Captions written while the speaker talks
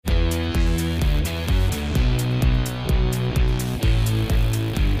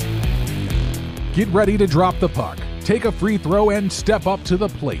Get ready to drop the puck, take a free throw, and step up to the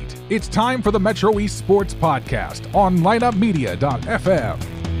plate. It's time for the Metro East Sports Podcast on lineupmedia.fm.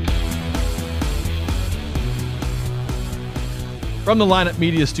 From the Lineup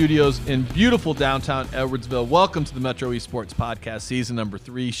Media Studios in beautiful downtown Edwardsville, welcome to the Metro East Sports Podcast, season number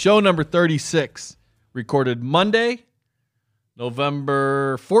 3, show number 36, recorded Monday,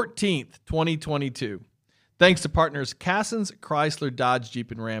 November 14th, 2022. Thanks to partners Cassens, Chrysler, Dodge, Jeep,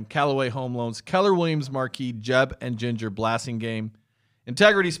 and Ram, Callaway Home Loans, Keller Williams Marquee, Jeb and Ginger Blassingame,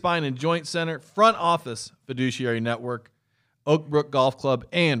 Integrity Spine and Joint Center, Front Office Fiduciary Network, Oak Brook Golf Club,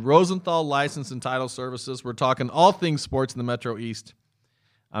 and Rosenthal License and Title Services. We're talking all things sports in the Metro East.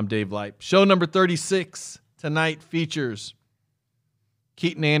 I'm Dave Leip. Show number 36 tonight features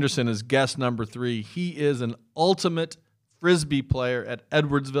Keaton Anderson as guest number 3. He is an ultimate Frisbee player at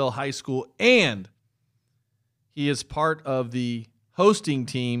Edwardsville High School, and he is part of the hosting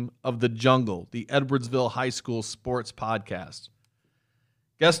team of The Jungle, the Edwardsville High School Sports Podcast.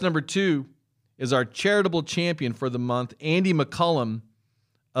 Guest number 2 is our charitable champion for the month, Andy McCullum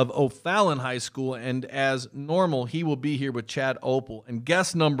of O'Fallon High School, and as normal, he will be here with Chad Opel. And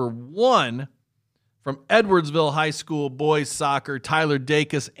guest number 1 from Edwardsville High School boys soccer, Tyler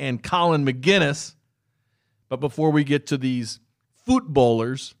Dacus and Colin McGinnis. But before we get to these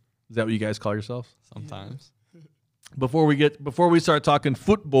footballers, is that what you guys call yourselves? Sometimes. Before we start talking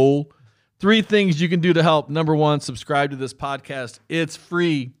football, 3 things you can do to help. Number 1, subscribe to this podcast. It's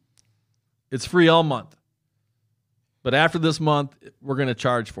free. It's free all month. But after this month, we're going to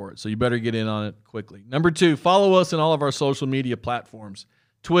charge for it, so you better get in on it quickly. Number 2, follow us on all of our social media platforms,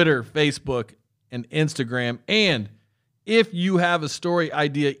 Twitter, Facebook, and Instagram. And if you have a story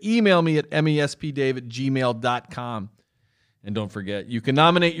idea, email me at mespdave@gmail.com. And don't forget, you can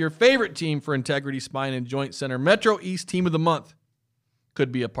nominate your favorite team for Integrity Spine and Joint Center Metro East Team of the Month.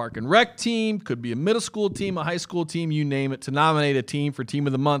 Could be a park and rec team, could be a middle school team, a high school team, you name it. To nominate a team for Team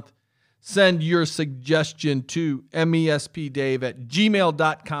of the Month, send your suggestion to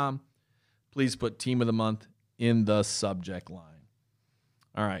mespdave@gmail.com. Please put Team of the Month in the subject line.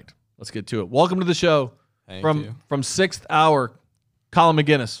 All right, let's get to it. Welcome to the show. Thank from you. From 6th Hour, Colin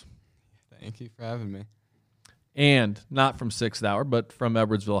McGinnis. Thank you for having me. And not from 6th Hour, but from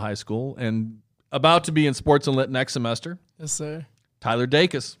Edwardsville High School, and about to be in Sports and Lit next semester, Yes, sir. Tyler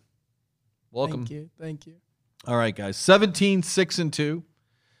Dacus. Welcome. Thank you. All right, guys. 17-6-2,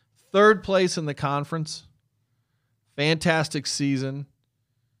 3rd place in the conference. Fantastic season.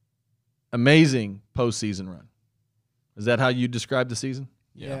 Amazing postseason run. Is that how you describe the season?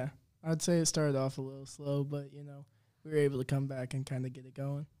 Yeah. I'd say it started off a little slow, but, we were able to come back and kind of get it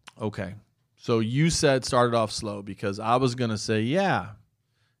going. Okay. So you said started off slow because I was going to say,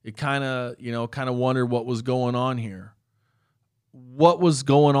 it kind of wondered what was going on here. What was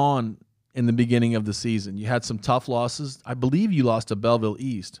going on in the beginning of the season? You had some tough losses. I believe you lost to Belleville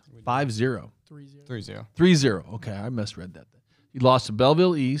East, 5-0. 3-0. 3-0. Okay, I misread that. You lost to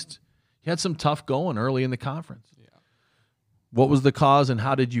Belleville East. You had some tough going early in the conference. Yeah. What was the cause and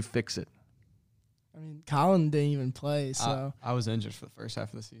how did you fix it? I mean, Colin didn't even play, so I was injured for the first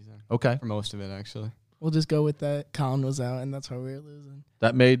half of the season. Okay. For most of it, actually. we'll just go with that. Colin was out, and that's why we were losing.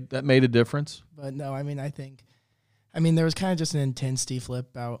 That made a difference? But no, I mean, there was kind of just an intensity flip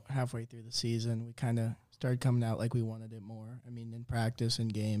about halfway through the season. We kind of started coming out like we wanted it more. I mean, in practice, in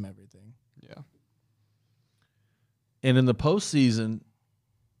game, everything. Yeah. And in the postseason,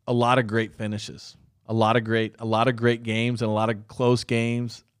 a lot of great finishes, a lot of great games, and a lot of close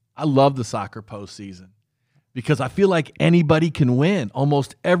games. I love the soccer postseason because I feel like anybody can win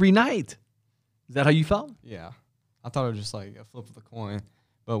almost every night. Is that how you felt? Yeah. I thought it was just like a flip of the coin,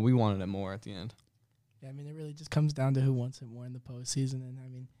 but we wanted it more at the end. Yeah, I mean, it really just comes down to who wants it more in the postseason. And, I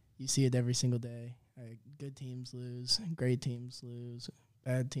mean, you see it every single day. Good teams lose, great teams lose,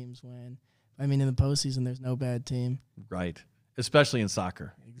 bad teams win. I mean, in the postseason, there's no bad team. Right. Especially in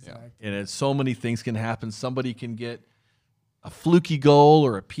soccer. Exactly. And it's so many things can happen. Somebody can get a fluky goal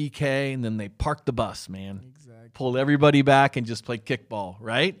or a PK, and then they park the bus, man. Exactly. Pull everybody back and just play kickball,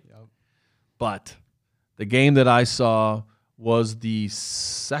 right? Yep. But the game that I saw was the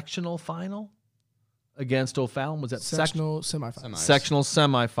sectional final against O'Fallon. Was that Sectional semifinal. sectional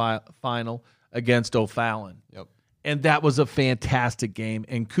semifinal against O'Fallon? Yep. And that was a fantastic game.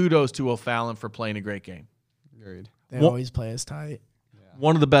 And kudos to O'Fallon for playing a great game. Agreed. They Well- always play us tight. Yeah.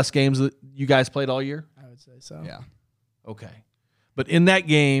 One of the best games that you guys played all year? I would say so. Yeah. Okay. But in that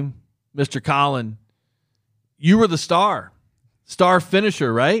game, Mr. Collin, you were the star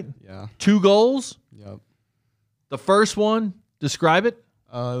finisher, right? Yeah. 2 goals. Yep. The first one, describe it.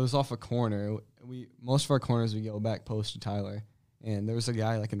 It was off a corner. Most of our corners we go back post to Tyler, and there was a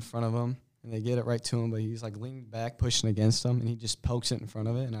guy like in front of him, and they get it right to him, but he's like leaning back, pushing against him, and he just pokes it in front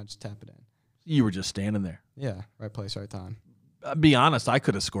of it, and I just tap it in. You were just standing there. Yeah, right place, right time. Be honest, I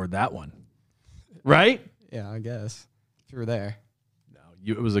could have scored that one. Right? Yeah, I guess. If you were there. No,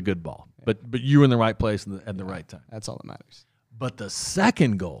 it was a good ball. Yeah. But you were in the right place at the right time. That's all that matters. But the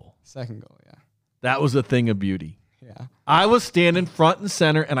second goal. Second goal, yeah. That was a thing of beauty. Yeah. I was standing front and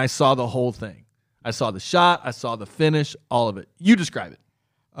center, and I saw the whole thing. I saw the shot. I saw the finish, all of it. You describe it.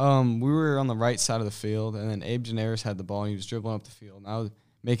 We were on the right side of the field, and then Abe Janaris had the ball, and he was dribbling up the field. And I was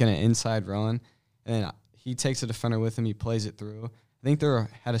making an inside run, and then he takes a defender with him. He plays it through. I think they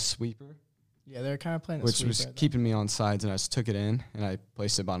had a sweeper. Yeah, they were kind of playing a which sweeper. was keeping me on sides, and I just took it in, and I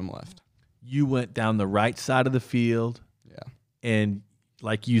placed it bottom left. You went down the right side of the field. Yeah. And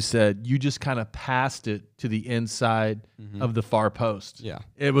like you said, you just kind of passed it to the inside of the far post. Yeah.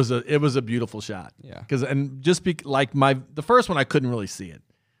 It was a beautiful shot. Yeah. The first one I couldn't really see it.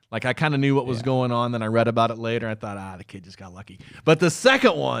 Like I kind of knew what was going on, then I read about it later. I thought, the kid just got lucky. But the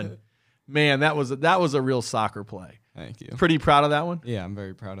second one, man, that was a real soccer play. Thank you. Pretty proud of that one? Yeah, I'm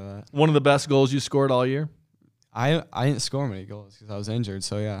very proud of that. One of the best goals you scored all year? I didn't score many goals because I was injured,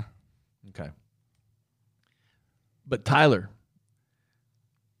 so yeah. Okay. But Tyler,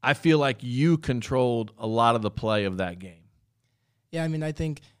 I feel like you controlled a lot of the play of that game. Yeah, I mean, I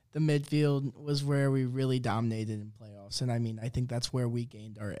think the midfield was where we really dominated in playoffs. And, I mean, I think that's where we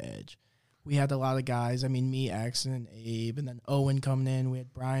gained our edge. We had a lot of guys. I mean, me, Axon, and Abe, and then Owen coming in. We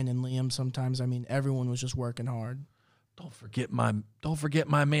had Brian and Liam sometimes. I mean, everyone was just working hard. Don't forget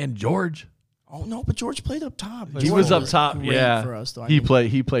my man George. Oh, no, but George played up top. He was up top, great yeah. for us, though. He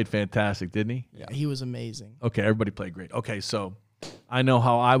played fantastic, didn't he? Yeah, he was amazing. Okay, everybody played great. Okay, so I know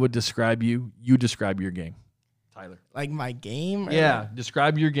how I would describe you. You describe your game, Tyler. Like my game? Yeah,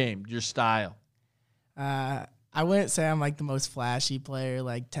 describe your game, your style. I wouldn't say I'm like the most flashy player,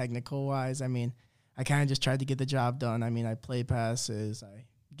 like technical-wise. I mean, I kind of just tried to get the job done. I mean, I play passes, I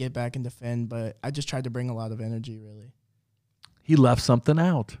get back and defend, but I just tried to bring a lot of energy, really. He left something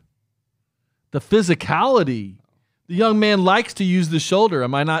out. The physicality. The young man likes to use the shoulder.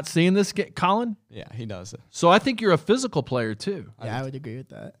 Am I not seeing this, Colin? Yeah, he does it. So I think you're a physical player too. Yeah, I would agree with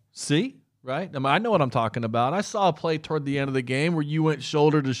that. See? Right? I mean, I know what I'm talking about. I saw a play toward the end of the game where you went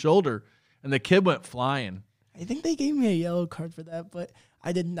shoulder to shoulder, and the kid went flying. I think they gave me a yellow card for that, but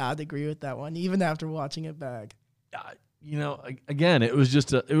I did not agree with that one, even after watching it back. Again, it was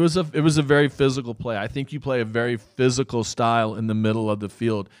a very physical play. I think you play a very physical style in the middle of the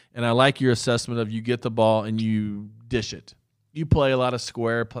field, and I like your assessment of you get the ball and you dish it. You play a lot of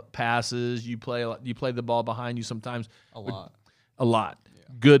square passes. You play the ball behind you sometimes. A lot. Yeah.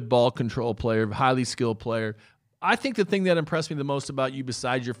 Good ball control player, highly skilled player. I think the thing that impressed me the most about you,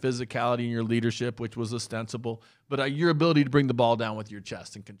 besides your physicality and your leadership, which was ostensible, but your ability to bring the ball down with your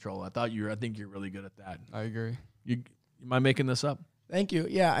chest and control. I think you're really good at that. I agree. Am I making this up? Thank you.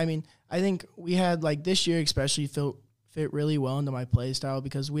 Yeah, I mean, I think we had, like, this year especially fit really well into my play style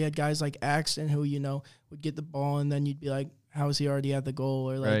because we had guys like Axton who, would get the ball and then you'd be like, how is he already at the goal?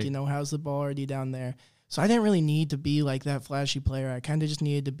 Or, like, right. How's the ball already down there? So I didn't really need to be, like, that flashy player. I kind of just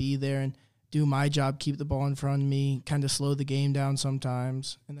needed to be there and do my job, keep the ball in front of me, kind of slow the game down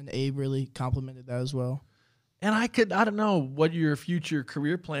sometimes. And then Abe really complimented that as well. And I don't know what your future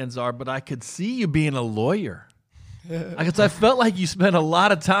career plans are, but I could see you being a lawyer. Because I felt like you spent a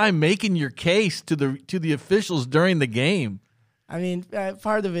lot of time making your case to the officials during the game. I mean,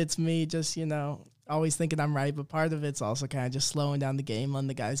 part of it's me just, always thinking I'm right, but part of it's also kind of just slowing down the game, letting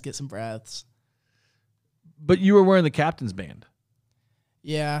the guys get some breaths. But you were wearing the captain's band.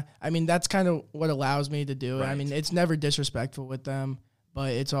 Yeah, I mean, that's kind of what allows me to do it. Right. I mean, it's never disrespectful with them,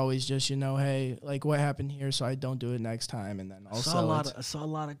 but it's always just, hey, like, what happened here so I don't do it next time. And then also I saw a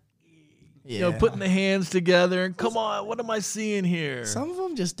lot of putting the hands together and come on, what am I seeing here? Some of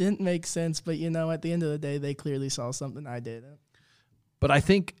them just didn't make sense, but, at the end of the day, they clearly saw something I didn't. But I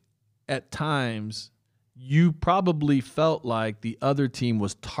think at times you probably felt like the other team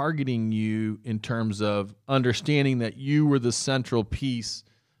was targeting you in terms of understanding that you were the central piece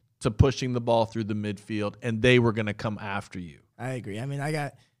to pushing the ball through the midfield and they were going to come after you. I agree. I mean, I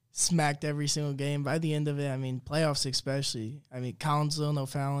got smacked every single game. By the end of it, I mean, playoffs especially. I mean, Collinsville,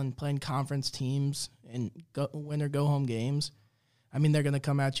 O'Fallon, playing conference teams and win or go home games. I mean, they're going to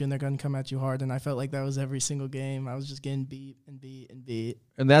come at you, and they're going to come at you hard. And I felt like that was every single game. I was just getting beat and beat and beat.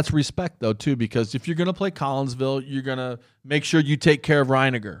 And that's respect, though, too, because if you're going to play Collinsville, you're going to make sure you take care of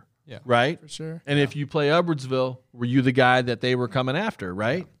Reiniger, right? For sure. And if you play Edwardsville, were you the guy that they were coming after,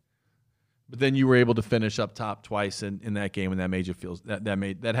 right? Yeah. But then you were able to finish up top twice in that game, and that made you feel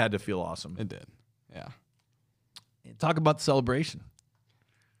that had to feel awesome. It did, yeah. Talk about the celebration.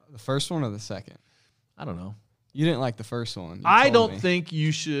 The first one or the second? I don't know. You didn't like the first one. You I told don't me. think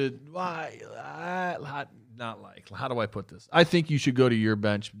you should. Not like. How do I put this? I think you should go to your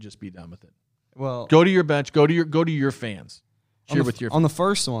bench. And just be done with it. Well, Go to your bench. Go to your fans. Cheer with your. on the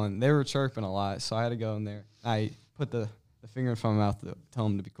first one, they were chirping a lot, so I had to go in there. I put the finger in front of my mouth to tell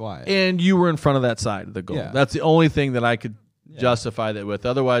them to be quiet. And you were in front of that side of the goal. Yeah. That's the only thing that I could justify that with.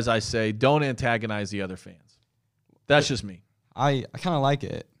 Otherwise, I say don't antagonize the other fans. That's just me. I kind of like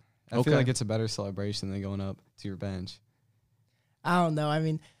it. I Okay. feel like it's a better celebration than going up to your bench. I don't know. I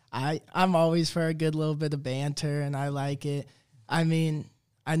mean, I'm always for a good little bit of banter, and I like it. I mean,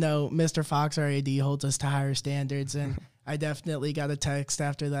 I know Mr. Fox, our AD, holds us to higher standards, and I definitely got a text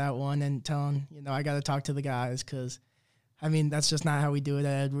after that one and tell him, I got to talk to the guys because, I mean, that's just not how we do it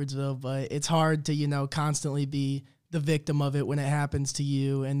at Edwardsville. But it's hard to, constantly be the victim of it when it happens to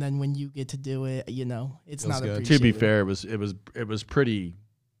you, and then when you get to do it, it's Feels not good. appreciated. To be fair, it was pretty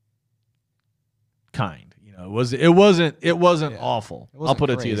kind. It wasn't awful. It wasn't I'll put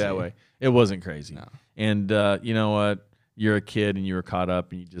it to you that crazy. way. It wasn't crazy. No. And you know what? You're a kid and you were caught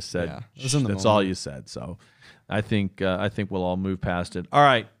up and you just said, Yeah, it was in the that's all moment. you said. So I think we'll all move past it. All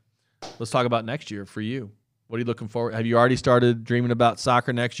right, let's talk about next year for you. What are you looking forward? Have you already started dreaming about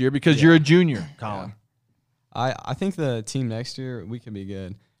soccer next year? Because you're a junior, Colin. I think the team next year, we could be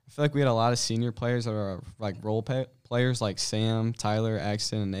good. I feel like we had a lot of senior players that are like role players like Sam, Tyler,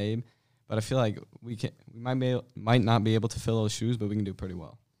 Axton, and Abe. But I feel like we might not be able to fill those shoes, but we can do pretty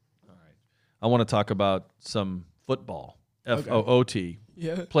well. All right. I want to talk about some football, FOOT,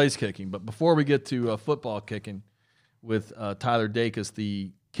 Yeah. place kicking. But before we get to football kicking with Tyler Dacus,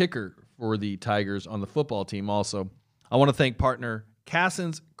 the kicker for the Tigers on the football team also, I want to thank partner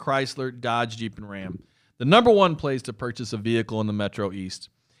Cassens Chrysler Dodge Jeep and Ram, the #1 place to purchase a vehicle in the Metro East.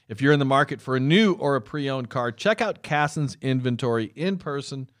 If you're in the market for a new or a pre-owned car, check out Cassens inventory in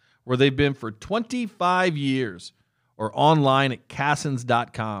person where they've been for 25 years or online at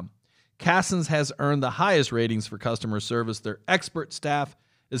Cassens.com. Cassens has earned the highest ratings for customer service. Their expert staff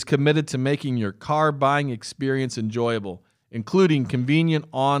is committed to making your car buying experience enjoyable, including convenient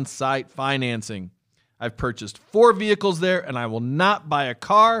on-site financing. I've purchased 4 vehicles there, and I will not buy a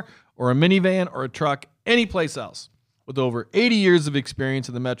car or a minivan or a truck anyplace else. With over 80 years of experience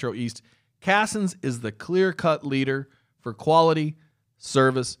in the Metro East, Cassens is the clear-cut leader for quality,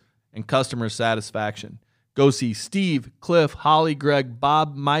 service, and customer satisfaction. Go see Steve, Cliff, Holly, Greg,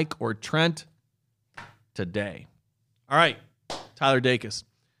 Bob, Mike, or Trent today. All right, Tyler Dacus,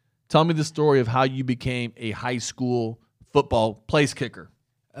 tell me the story of how you became a high school football place kicker.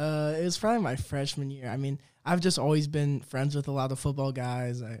 It was probably my freshman year. I mean, I've just always been friends with a lot of football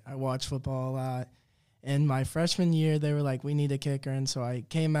guys. I watch football a lot. And my freshman year, they were like, we need a kicker. And so I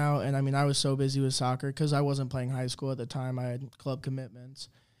came out, and, I mean, I was so busy with soccer because I wasn't playing high school at the time. I had club commitments.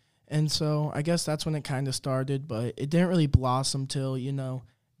 And so I guess that's when it kind of started. But it didn't really blossom till,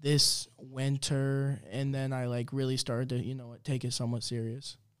 this winter. And then I, really started to, take it somewhat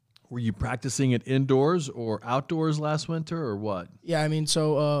serious. Were you practicing it indoors or outdoors last winter or what? Yeah, I mean,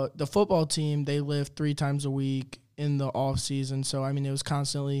 so the football team, they lift 3 times a week in the off season. So, I mean, it was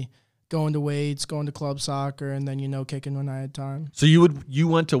constantly going to weights, going to club soccer, and then, kicking when I had time. So you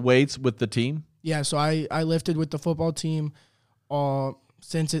went to weights with the team? Yeah, so I lifted with the football team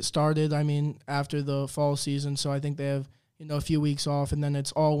since it started, I mean, after the fall season. So I think they have, a few weeks off, and then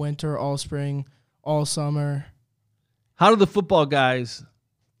it's all winter, all spring, all summer. How did the football guys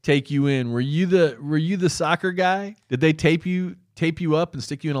take you in? Were you the soccer guy? Did they tape you up and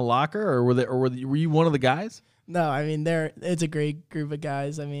stick you in a locker, or were you one of the guys? No, I mean, it's a great group of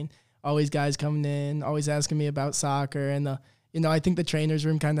guys. I mean, always guys coming in, always asking me about soccer. And, I think the trainer's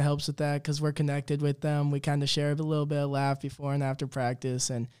room kind of helps with that because we're connected with them. We kind of share a little bit of laugh before and after practice.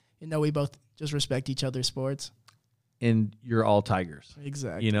 And, we both just respect each other's sports. And you're all Tigers.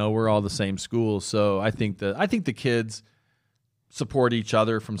 Exactly. We're all the same school. So I think the kids support each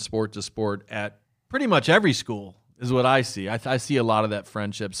other from sport to sport at pretty much every school is what I see. I see a lot of that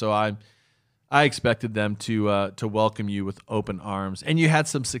friendship. So I expected them to welcome you with open arms. And you had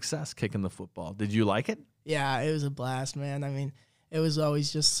some success kicking the football. Did you like it? Yeah, it was a blast, man. I mean, it was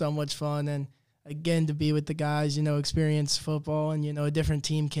always just so much fun. And, again, to be with the guys, experience football and, a different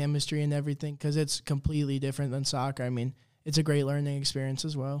team chemistry and everything because it's completely different than soccer. I mean, it's a great learning experience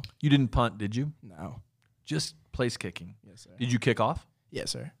as well. You didn't punt, did you? No. Just place kicking. Yes, sir. Did you kick off? Yes,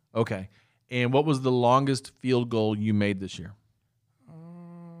 sir. Okay. And what was the longest field goal you made this year?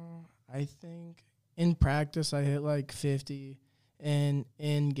 I think in practice I hit 50, and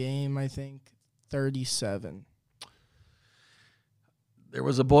in game I think 37. There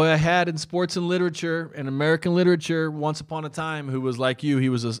was a boy I had in sports and literature and American literature once upon a time who was like you. He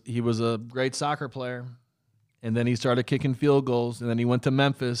was a great soccer player, and then he started kicking field goals, and then he went to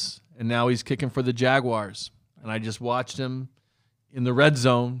Memphis, and now he's kicking for the Jaguars. And I just watched him in the red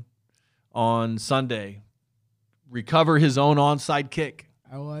zone on Sunday recover his own onside kick.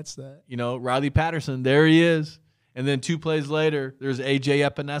 I watched that. You know, Riley Patterson, there he is. And then 2 plays later, there's AJ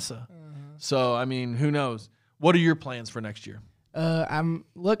Epinesa. So, I mean, who knows? What are your plans for next year? I'm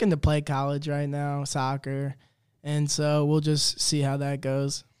looking to play college right now, soccer, and so we'll just see how that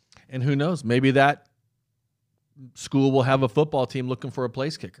goes. And who knows? Maybe that school will have a football team looking for a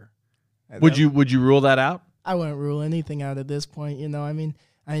place kicker. Would you rule that out? I wouldn't rule anything out at this point. You know, I mean,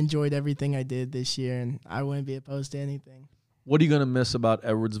 I enjoyed everything I did this year, and I wouldn't be opposed to anything. What are you going to miss about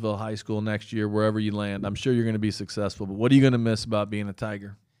Edwardsville High School next year, wherever you land? I'm sure you're going to be successful, but what are you going to miss about being a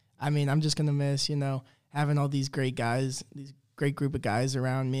Tiger? I mean, I'm just going to miss, you know, having all these great guys, these great group of guys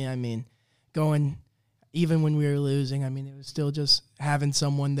around me. I mean, even when we were losing, I mean, it was still just having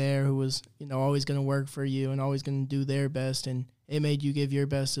someone there who was, you know, always going to work for you and always going to do their best, and it made you give your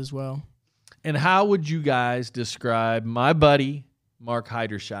best as well. And how would you guys describe my buddy, Mark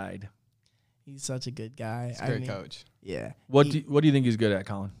Heiderscheid? He's such a good guy. He's a great coach. Yeah. What do you think he's good at,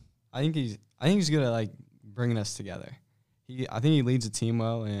 Colin? I think he's good at like bringing us together. I think he leads the team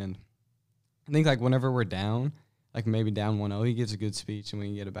well, and I think like whenever we're down, like maybe down 1-0, he gives a good speech and we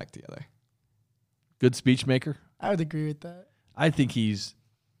can get it back together. Good speech maker? I would agree with that. I think he's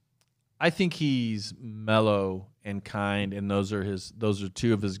mellow and kind, and those are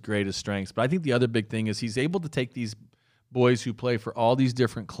 2 of his greatest strengths. But I think the other big thing is he's able to take these boys who play for all these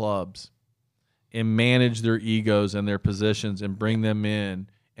different clubs and manage their egos and their positions and bring them in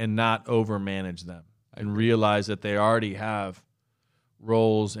and not overmanage them and realize that they already have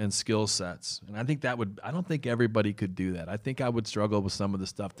roles and skill sets. And I think I don't think everybody could do that. I think I would struggle with some of the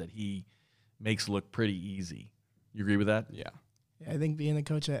stuff that he makes look pretty easy. You agree with that? Yeah. I think being a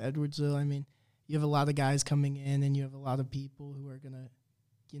coach at Edwardsville, I mean, you have a lot of guys coming in and you have a lot of people who are going to,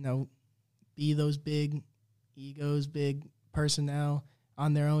 you know, be those big egos, big personnel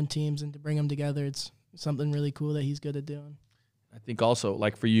on their own teams, and to bring them together, it's something really cool that he's good at doing. I think also,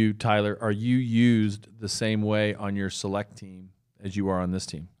 like for you, Tyler, are you used the same way on your select team as you are on this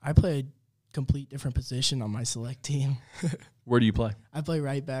team? I play a complete different position on my select team. Where do you play? I play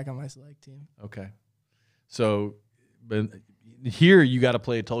right back on my select team. Okay. So, but here you got to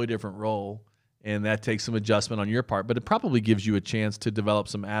play a totally different role, and that takes some adjustment on your part, but it probably gives you a chance to develop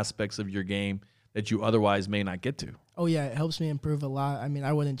some aspects of your game that you otherwise may not get to. Oh, yeah, it helps me improve a lot. I mean,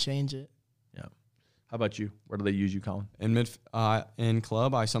 I wouldn't change it. Yeah. How about you? Where do they use you, Colin? In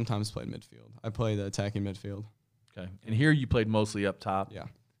club, I sometimes play midfield. I play the attacking midfield. Okay. And here you played mostly up top? Yeah.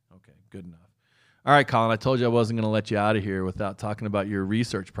 Okay, good enough. All right, Colin, I told you I wasn't going to let you out of here without talking about your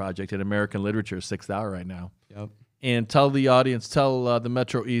research project at American Literature, 6th Hour right now. Yep. And tell the audience, the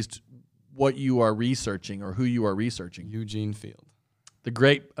Metro East what you are researching or who you are researching. Eugene Field. The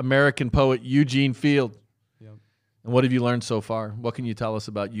great American poet Eugene Field. Yep. And what have you learned so far? What can you tell us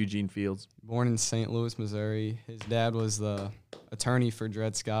about Eugene Fields? Born in St. Louis, Missouri. His dad was the attorney for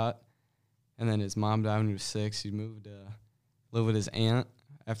Dred Scott, and then his mom died when he was 6. He moved to live with his aunt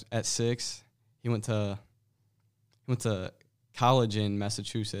at 6. He went to college in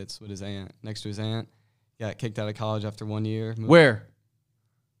Massachusetts with his aunt, next to his aunt. Got kicked out of college after 1 year. Where?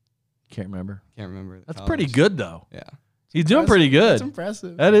 Can't remember. Can't remember. That's pretty good, though. Yeah. He's doing pretty good. That's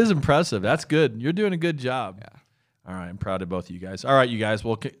impressive. That is impressive. That's good. You're doing a good job. Yeah. All right. I'm proud of both of you guys. All right, you guys.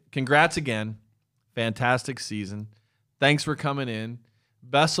 Well, congrats again. Fantastic season. Thanks for coming in.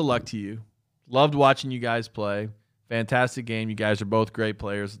 Best of luck to you. Loved watching you guys play. Fantastic game. You guys are both great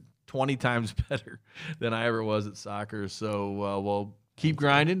players. 20 times better than I ever was at soccer. So we'll keep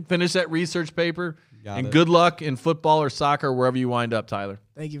grinding. Finish that research paper. Good luck in football or soccer, wherever you wind up, Tyler.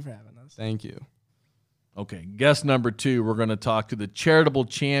 Thank you for having us. Thank you. Okay, guest number 2, we're going to talk to the charitable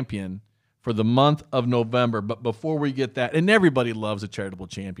champion for the month of November. But before we get that, and everybody loves a charitable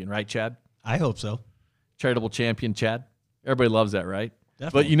champion, right, Chad? I hope so. Charitable champion, Chad? Everybody loves that, right?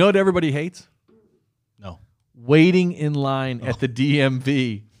 Definitely. But you know what everybody hates? No. Waiting in line at the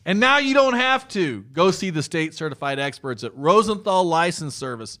DMV. And now you don't have to. Go see the state-certified experts at Rosenthal License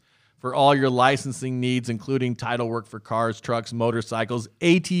Service for all your licensing needs, including title work for cars, trucks, motorcycles,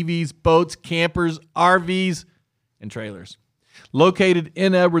 ATVs, boats, campers, RVs, and trailers. Located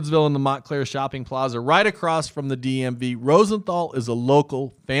in Edwardsville in the Montclair Shopping Plaza, right across from the DMV, Rosenthal is a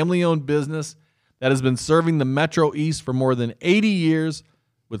local, family-owned business that has been serving the Metro East for more than 80 years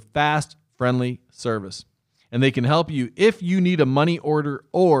with fast, friendly service. And they can help you if you need a money order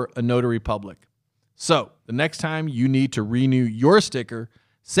or a notary public. So the next time you need to renew your sticker,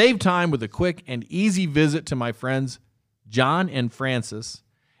 save time with a quick and easy visit to my friends John and Francis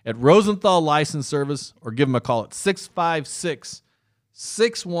at Rosenthal License Service, or give them a call at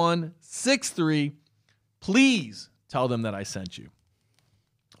 656-6163. Please tell them that I sent you.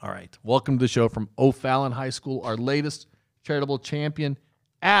 All right. Welcome to the show from O'Fallon High School, our latest charitable champion,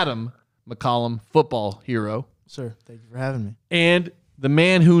 Adam McCollum, football hero. Sir, thank you for having me. And the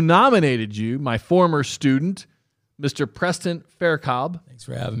man who nominated you, my former student, Mr. Preston Faircobb. Thanks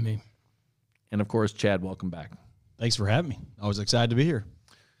for having me. And, of course, Chad, welcome back. Thanks for having me. I was excited to be here.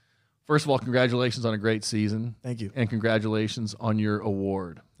 First of all, congratulations on a great season. Thank you. And congratulations on your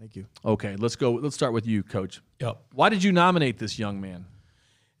award. Thank you. Okay, let's go. Let's start with you, Coach. Yep. Why did you nominate this young man?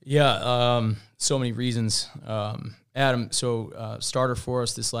 Yeah, so many reasons. Adam, starter for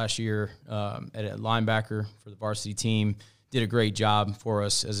us this last year at a linebacker for the varsity team. Did a great job for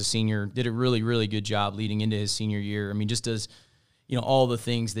us as a senior. Did a really, really good job leading into his senior year. I mean, just does, all the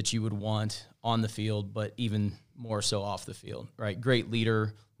things that you would want on the field, but even more so off the field, right? Great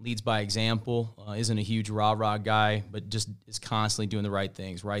leader, leads by example, isn't a huge rah-rah guy, but just is constantly doing the right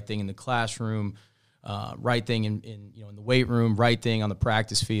things. Right thing in the classroom, right thing in the weight room, right thing on the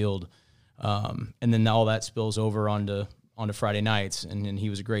practice field. And then all that spills over onto Friday nights. And then he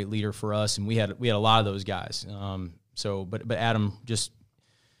was a great leader for us, and we had a lot of those guys. But Adam just,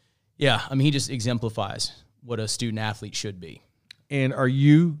 he just exemplifies what a student athlete should be. And are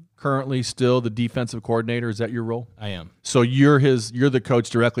you currently still the defensive coordinator? Is that your role? I am. So you're the coach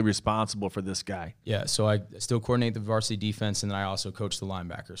directly responsible for this guy. Yeah. So I still coordinate the varsity defense, and then I also coach the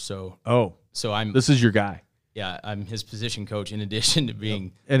linebackers. So this is your guy. Yeah, I'm his position coach in addition to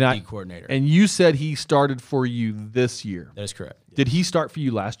being and the coordinator. And you said he started for you this year. That is correct. Did he start for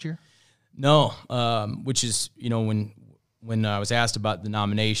you last year? No, which is, when I was asked about the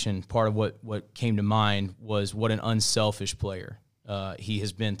nomination, part of what came to mind was what an unselfish player he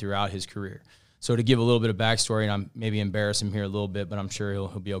has been throughout his career. So to give a little bit of backstory, and I'm maybe embarrass him here a little bit, but I'm sure he'll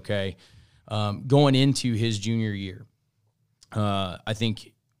be okay. Going into his junior year, I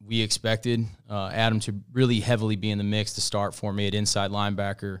think we expected Adam to really heavily be in the mix to start for me at inside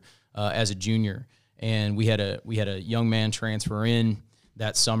linebacker as a junior, and we had a young man transfer in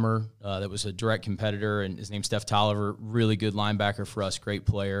that summer that was a direct competitor, and his name's Steph Tolliver, really good linebacker for us, great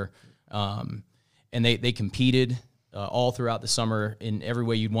player, and they competed all throughout the summer in every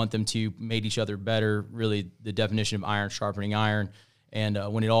way you'd want them to, made each other better, really the definition of iron sharpening iron, and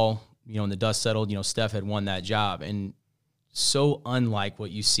when it all, when the dust settled, Steph had won that job, and so unlike what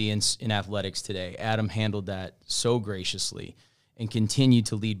you see in athletics today. Adam handled that so graciously and continued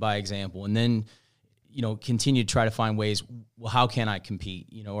to lead by example, and then continue to try to find ways, well, how can I compete,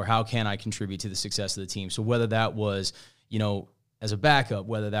 or how can I contribute to the success of the team? So whether that was, as a backup,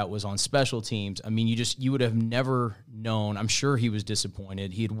 whether that was on special teams, I mean, you would have never known. I'm sure he was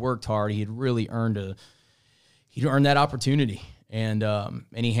disappointed. He had worked hard. He had really earned that opportunity, and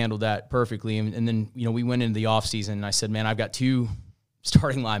he handled that perfectly. And then, we went into the offseason, and I said, man, I've got two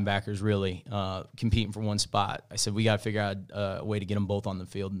starting linebackers really competing for one spot. I said, we got to figure out a way to get them both on the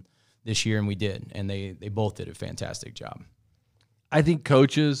field this year, and we did, and they both did a fantastic job. I think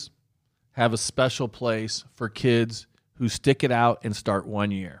coaches have a special place for kids who stick it out and start 1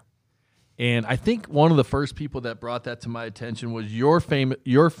 year. And I think one of the first people that brought that to my attention was your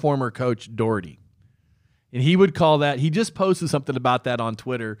former coach, Doherty. And he would call that, he just posted something about that on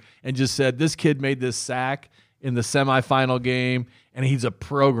Twitter and just said, this kid made this sack in the semifinal game, and he's a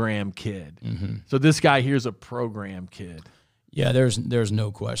program kid. Mm-hmm. So this guy here's a program kid. Yeah, there's no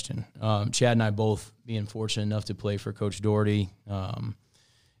question. Chad and I both being fortunate enough to play for Coach Doherty.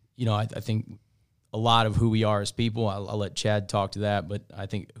 I think a lot of who we are as people, I'll let Chad talk to that, but I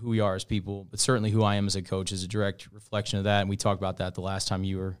think who we are as people, but certainly who I am as a coach is a direct reflection of that. And we talked about that the last time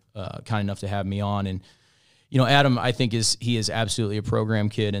you were kind enough to have me on. And, Adam, I think he is absolutely a program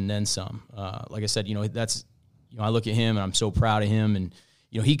kid and then some. Like I said, I look at him and I'm so proud of him, and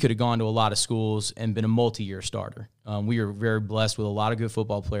he could have gone to a lot of schools and been a multi-year starter. We are very blessed with a lot of good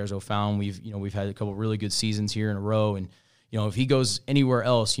football players. O'Fallon, we've had a couple of really good seasons here in a row, and if he goes anywhere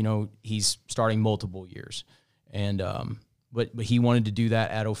else, he's starting multiple years. And but he wanted to do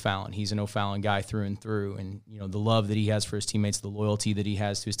that at O'Fallon. He's an O'Fallon guy through and through, and the love that he has for his teammates, the loyalty that he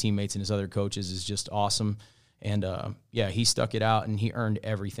has to his teammates and his other coaches is just awesome. And he stuck it out, and he earned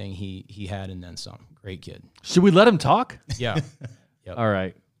everything he had and then some. Great kid. Should we let him talk? Yeah. Yep. All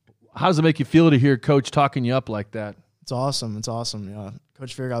right. How does it make you feel to hear Coach talking you up like that? It's awesome. It's awesome.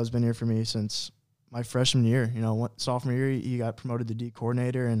 Coach Faircobb has been here for me since my freshman year. Sophomore year, he got promoted to D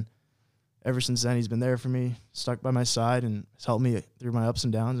coordinator, and ever since then, he's been there for me, stuck by my side, and has helped me through my ups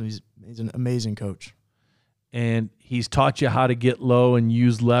and downs, and he's an amazing coach. And he's taught you how to get low and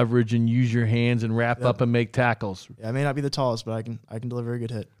use leverage and use your hands and wrap up and make tackles. Yeah, I may not be the tallest, but I can deliver a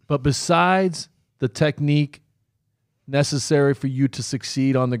good hit. But besides the technique necessary for you to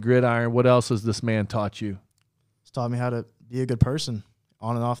succeed on the gridiron, what else has this man taught you? He's taught me how to be a good person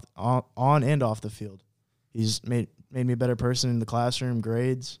on and off the field. He's made me a better person in the classroom,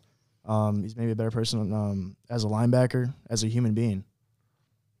 grades. He's made me a better person as a linebacker, as a human being.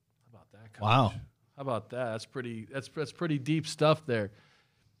 How about that, coach? Wow. How about that? That's pretty deep stuff there.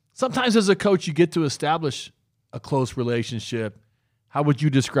 Sometimes as a coach, you get to establish a close relationship. How would you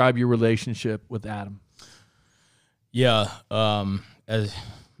describe your relationship with Adam? Yeah. Wow.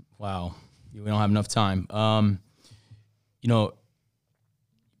 We don't have enough time.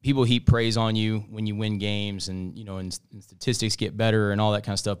 People heap praise on you when you win games and statistics get better and all that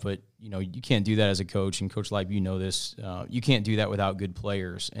kind of stuff. But, you can't do that as a coach. And Coach Leip, this. You can't do that without good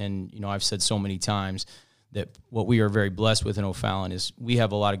players. And, I've said so many times that what we are very blessed with in O'Fallon is we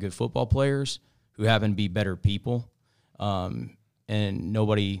have a lot of good football players who happen to be better people. And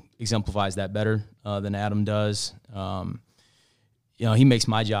nobody exemplifies that better than Adam does. He makes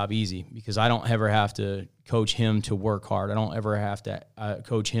my job easy because I don't ever have to coach him to work hard. I don't ever have to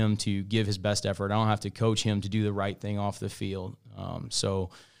coach him to give his best effort. I don't have to coach him to do the right thing off the field. I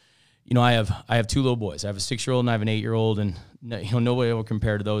have two little boys. I have a 6-year-old and I have an 8-year-old, and nobody will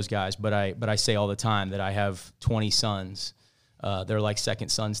compare to those guys. But I say all the time that I have 20 sons. They're like second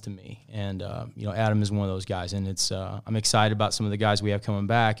sons to me, and Adam is one of those guys. And it's I'm excited about some of the guys we have coming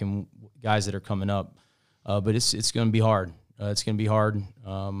back and guys that are coming up. But it's going to be hard. It's going to be hard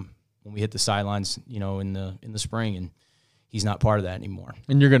when we hit the sidelines, in the spring, and he's not part of that anymore.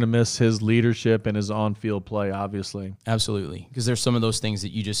 And you're going to miss his leadership and his on-field play, obviously. Absolutely, because there's some of those things that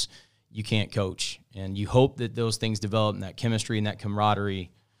you can't coach, and you hope that those things develop and that chemistry and that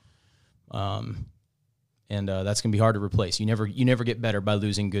camaraderie. And that's going to be hard to replace. You never get better by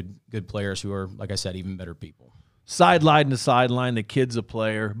losing good players who are, like I said, even better people. Sideline to sideline, the kid's a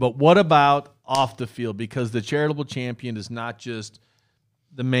player. But what about off the field? Because the charitable champion is not just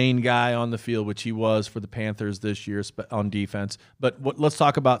the main guy on the field, which he was for the Panthers this year on defense. But let's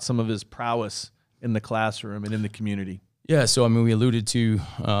talk about some of his prowess in the classroom and in the community. Yeah, so we alluded to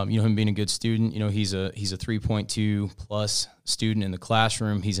him being a good student. He's a 3.2 plus student in the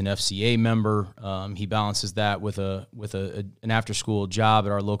classroom. He's an FCA member. He balances that with an after school job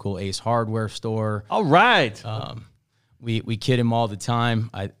at our local Ace Hardware store. All right. We kid him all the time.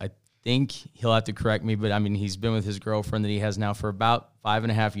 I think he'll have to correct me, but he's been with his girlfriend that he has now for about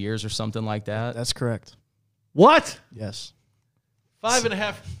 5.5 years or something like that. That's correct. What? Yes.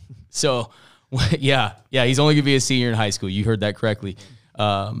 5.5. So. Yeah, he's only going to be a senior in high school. You heard that correctly.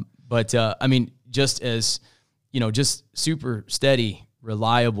 Just as, just super steady,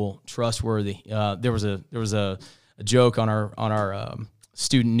 reliable, trustworthy. There was a joke on our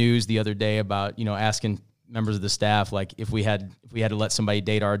student news the other day about, asking members of the staff, like, if we had to let somebody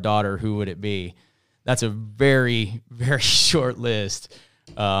date our daughter, who would it be? That's a very, very short list.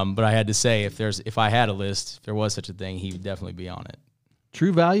 But I had to say, if I had a list, if there was such a thing, he would definitely be on it.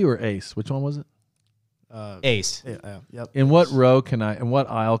 True Value or Ace? Which one was it? Ace. Yeah, yep. In what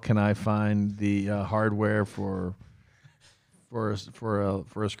aisle can I find the hardware for a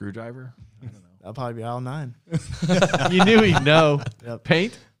screwdriver? I don't know. That'll probably be aisle 9. You knew he'd know. Yep.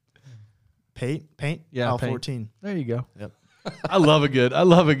 Paint? Paint? Yeah, aisle paint. 14. There you go. Yep. I love a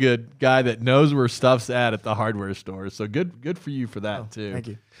good guy that knows where stuff's at the hardware store. So good for you for that too. Thank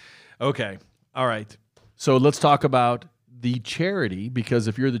you. Okay. All right. So let's talk about the charity, because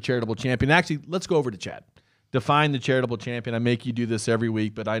if you're the charitable champion, actually, let's go over to Chad. Define the charitable champion. I make you do this every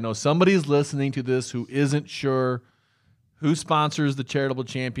week, but I know somebody's listening to this who isn't sure who sponsors the charitable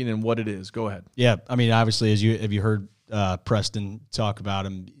champion and what it is. Go ahead. Yeah, obviously, as you heard Preston talk about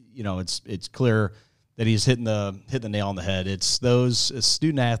him, it's clear that he's hitting the nail on the head. It's a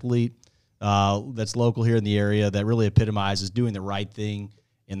student athlete that's local here in the area that really epitomizes doing the right thing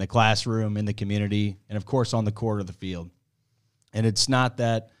in the classroom, in the community, and of course on the court or the field. And it's not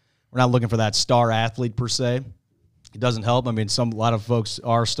that we're not looking for that star athlete per se. It doesn't help. A lot of folks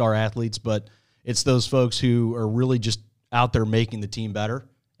are star athletes, but it's those folks who are really just out there making the team better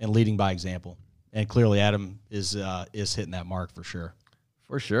and leading by example. And clearly, Adam is hitting that mark for sure.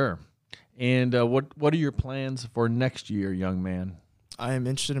 For sure. And what are your plans for next year, young man? I am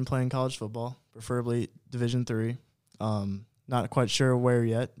interested in playing college football, preferably Division III. Not quite sure where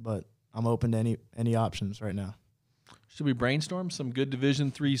yet, but I'm open to any options right now. Should we brainstorm some good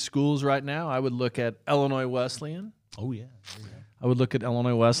Division III schools right now? I would look at Illinois Wesleyan. Oh, yeah. I would look at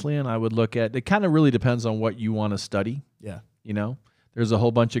Illinois Wesleyan. I would look at, it kind of really depends on what you want to study. Yeah. You know, there's a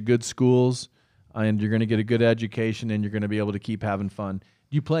whole bunch of good schools, and you're going to get a good education, and you're going to be able to keep having fun.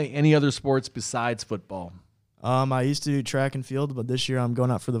 Do you play any other sports besides football? I used to do track and field, but this year I'm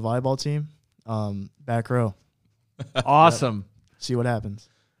going out for the volleyball team. Back row. Awesome. See what happens.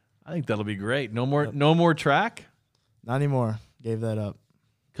 I think that'll be great. No more track? Not anymore. Gave that up.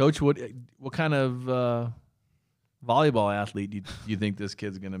 Coach, what kind of volleyball athlete do you think this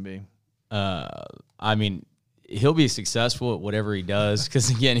kid's going to be? I mean, he'll be successful at whatever he does because,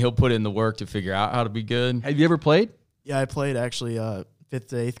 again, he'll put in the work to figure out how to be good. Have you ever played? Yeah, I played actually 5th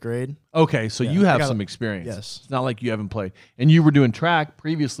to 8th grade. Okay, so Yeah, you have I got some it. experience. Yes. It's not like you haven't played. And you were doing track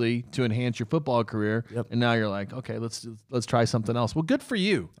previously to enhance your football career. Yep. And now you're like, okay, let's try something else. Well, good for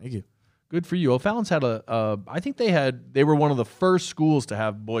you. Thank you. Good for you. O'Fallon's had I think they were one of the first schools to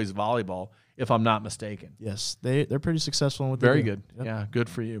have boys volleyball, if I'm not mistaken. Yes, they're pretty successful in what they Very do. good. Yep. Yeah, good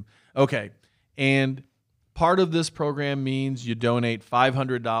for you. Okay. And part of this program means you donate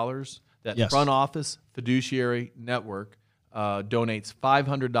 $500. That Yes. Front Office Fiduciary Network donates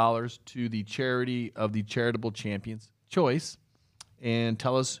 $500 to the charity of the Charitable Champions Choice. And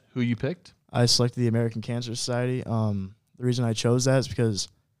tell us who you picked. I selected the American Cancer Society. The reason I chose that is because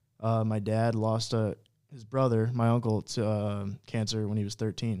my dad lost his brother, my uncle, to cancer when he was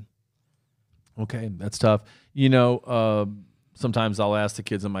 13. Okay, that's tough. You know, sometimes I'll ask the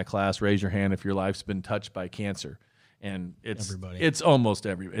kids in my class, raise your hand if your life's been touched by cancer. And Everybody. it's almost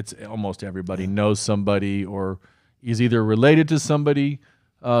everybody knows somebody or is either related to somebody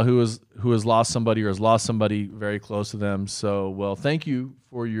who has lost somebody or has lost somebody very close to them. So, well, thank you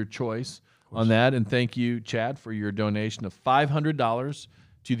for your choice on that, and thank you, Chad, for your donation of $500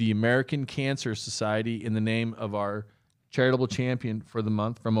 to the American Cancer Society in the name of our charitable champion for the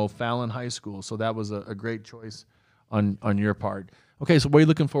month from O'Fallon High School. So that was a great choice on your part. Okay, so what are you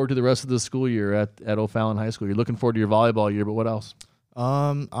looking forward to the rest of the school year at O'Fallon High School? You're looking forward to your volleyball year, but what else?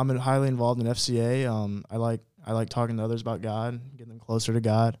 I'm highly involved in FCA. I like talking to others about God, getting them closer to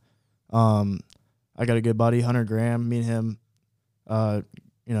God. I got a good buddy, Hunter Graham. Me and him,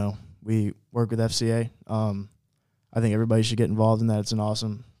 we work with FCA. I think everybody should get involved in that. It's an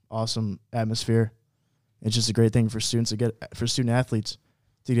awesome atmosphere. It's just a great thing for student athletes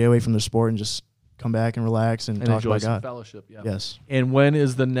to get away from their sport and just come back and relax and talk enjoy about some God. fellowship. Yeah. Yes. And when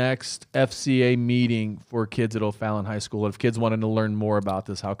is the next FCA meeting for kids at O'Fallon High School? If kids wanted to learn more about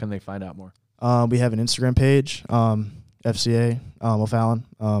this, how can they find out more? We have an Instagram page, FCA O'Fallon.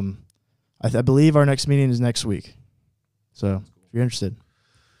 I believe our next meeting is next week. So if you're interested.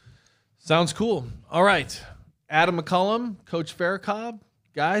 Sounds cool. All right. Adam McCullum, Coach Farrakhan.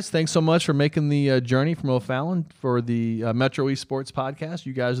 Guys, thanks so much for making the journey from O'Fallon for the Metro East Sports Podcast.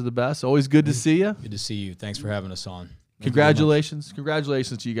 You guys are the best. Always good to see you. Good to see you. Thanks for having us on. Congratulations.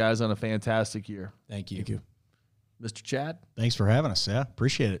 Congratulations to you guys on a fantastic year. Thank you. Thank you. Mr. Chad. Thanks for having us. Yeah,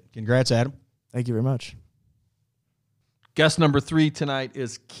 appreciate it. Congrats, Adam. Thank you very much. Guest number 3 tonight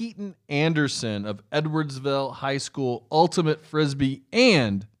is Keaton Anderson of Edwardsville High School Ultimate Frisbee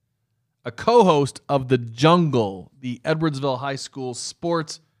and a co-host of The Jungle, the Edwardsville High School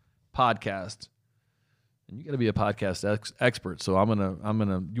sports podcast. And you got to be a podcast expert, so I'm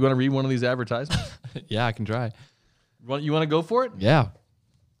gonna. You want to read one of these advertisements? Yeah, I can try. You want to go for it? Yeah.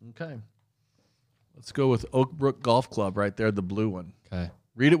 Okay. Let's go with Oakbrook Golf Club right there, the blue one. Okay.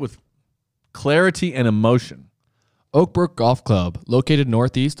 Read it with clarity and emotion. Oakbrook Golf Club, located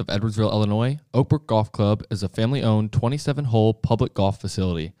northeast of Edwardsville, Illinois. Oakbrook Golf Club is a family-owned 27-hole public golf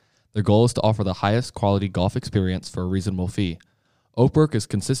facility. Their goal is to offer the highest quality golf experience for a reasonable fee. Oakbrook is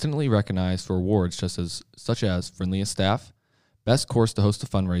consistently recognized for awards such as Friendliest Staff, Best Course to Host a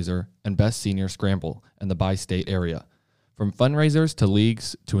Fundraiser, and Best Senior Scramble in the bi-state area. From fundraisers to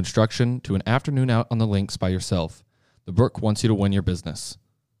leagues to instruction to an afternoon out on the links by yourself, the Brook wants you to win your business.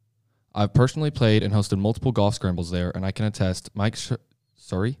 I've personally played and hosted multiple golf scrambles there, and I can attest Mike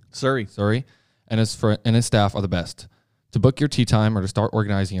Surrey and his staff are the best. To book your tee time or to start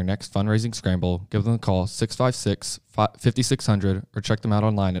organizing your next fundraising scramble, give them a call 656-5600 or check them out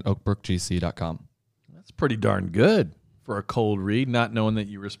online at oakbrookgc.com. That's pretty darn good for a cold read, not knowing that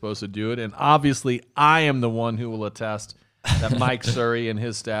you were supposed to do it. And obviously, I am the one who will attest that Mike Surrey and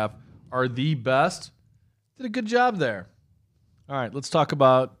his staff are the best. Did a good job there. All right, let's talk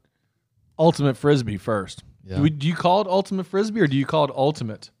about Ultimate Frisbee first. Yeah. Do you call it Ultimate Frisbee or do you call it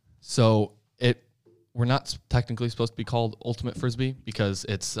Ultimate? So we're not technically supposed to be called Ultimate Frisbee because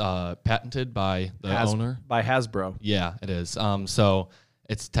it's patented by the owner. By Hasbro. Yeah, it is. So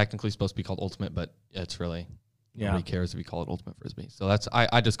it's technically supposed to be called Ultimate, but it's really nobody cares if you call it Ultimate Frisbee. So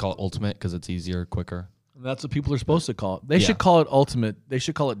I just call it Ultimate because it's easier, quicker. That's what people are supposed to call it. They Yeah. should call it ultimate. They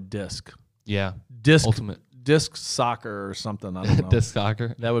should call it disc. Yeah. Disc Ultimate. disc soccer or something. I don't know. Disc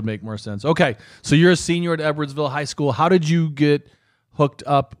soccer. That would make more sense. Okay, so you're a senior at Edwardsville High School. How did you get hooked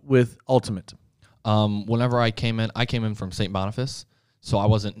up with Ultimate? Whenever I came in from St. Boniface, so I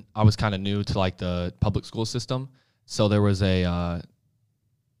was kind of new to like the public school system. So there was a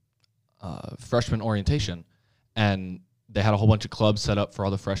freshman orientation, and they had a whole bunch of clubs set up for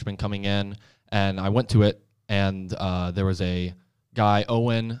all the freshmen coming in, and I went to it, and there was a guy,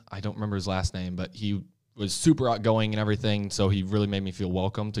 Owen, I don't remember his last name, but he was super outgoing and everything, so he really made me feel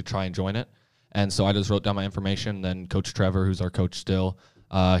welcome to try and join it. And so I just wrote down my information. Then Coach Trevor, who's our coach still,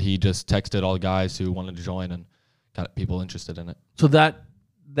 he just texted all the guys who wanted to join and got people interested in it. So that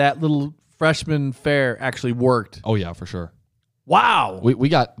little freshman fair actually worked. Oh, yeah, for sure. Wow. We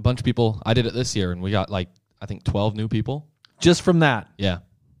got a bunch of people. I did it this year, and we got, like, I think 12 new people. Just from that. Yeah.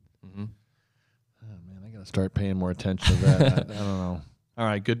 Oh, man, I got to start paying more attention to that. I don't know. All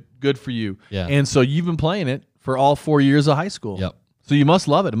right, good for you. Yeah. And so you've been playing it for all 4 years of high school. Yep. So you must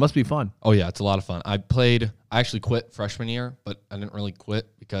love it. It must be fun. Oh, yeah, it's a lot of fun. I actually quit freshman year, but I didn't really quit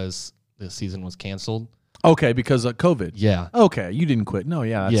because the season was canceled. Okay, because of COVID. Yeah. Okay, you didn't quit. No,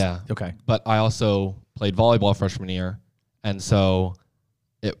 yeah. Yeah. Okay. But I also played volleyball freshman year, and so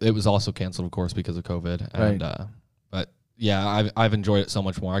it was also canceled, of course, because of COVID. And but yeah, I've enjoyed it so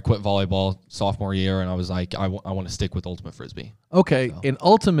much more. I quit volleyball sophomore year, and I was like, I want to stick with Ultimate Frisbee. Okay, So. in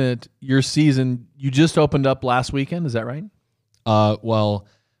Ultimate, your season, you just opened up last weekend. Is that right? Well,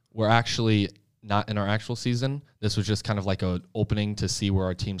 we're actually not in our actual season. This was just kind of like an opening to see where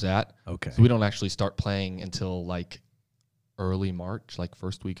our team's at. Okay. So we don't actually start playing until like early March, like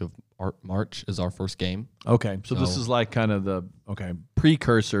first week of March is our first game. Okay, so this is like kind of the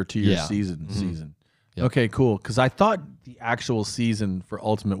precursor to your Yeah. season. Yep. Okay, cool. Because I thought the actual season for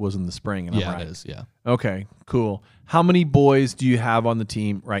Ultimate was in the spring, and I'm Yeah, right. it is. Yeah. Okay, cool. How many boys do you have on the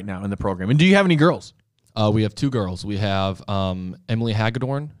team right now in the program, and do you have any girls? We have two girls. We have Emily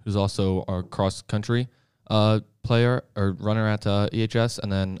Hagedorn, who's also our cross country player or runner at EHS,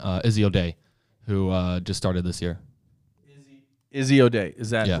 and then Izzy O'Day, who just started this year. Izzy O'Day. Is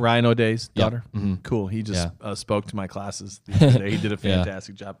that Yeah. Ryan O'Day's Yep. daughter? Mhm. Cool. He just Yeah. spoke to my classes the other day. He did a Yeah.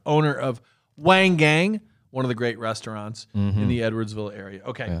 fantastic job. Owner of Wang Gang, one of the great restaurants in the Edwardsville area.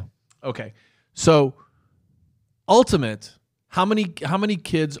 Okay. Yeah. Okay. So Ultimate, how many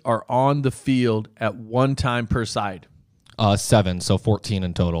kids are on the field at one time per side? 7, so 14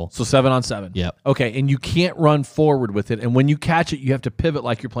 in total. So 7 on 7. Yep. Okay, and you can't run forward with it. And when you catch it, you have to pivot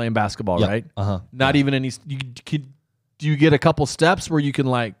like you're playing basketball, Yep. right? Uh-huh. Not even any. Do you get a couple steps where you can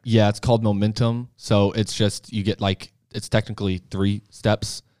like? Yeah, it's called momentum. So it's just you get like it's technically 3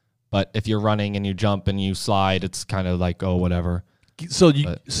 steps, but if you're running and you jump and you slide, it's kind of like whatever.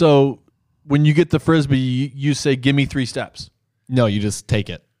 So when you get the frisbee, you say, "Give me 3 steps." No, you just take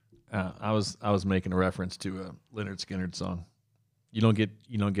it. I was making a reference to a Leonard Skinner song. You don't get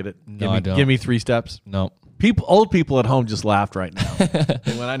it. No, I don't. Give me 3 steps. No. Old people at home just laughed right now.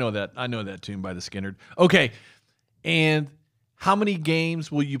 When I know that tune by the Skinner. Okay, and how many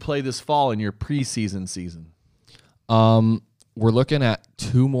games will you play this fall in your preseason season? We're looking at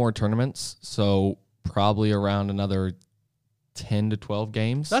 2 more tournaments, so probably around another 10 to 12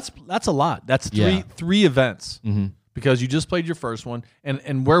 games. That's a lot. That's Yeah. three events Mm-hmm. because you just played your first one.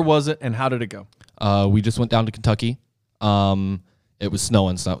 And where was it and how did it go? We just went down to Kentucky. It was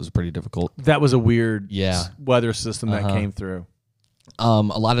snowing, so that was pretty difficult. That was a weird Yeah. weather system that Uh-huh. came through. A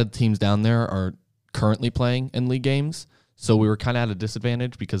lot of the teams down there are currently playing in league games, so we were kind of at a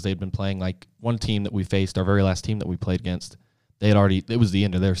disadvantage because they'd been playing like one team that we faced, our very last team that we played against. It was the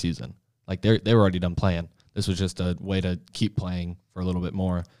end of their season. Like they were already done playing. This was just a way to keep playing for a little bit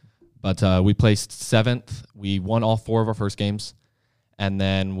more. But we placed 7th. We won all 4 of our first games, and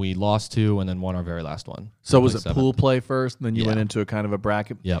then we lost 2 and then won our very last one. So We was placed it 7th. pool play first, and then you Yeah. went into a kind of a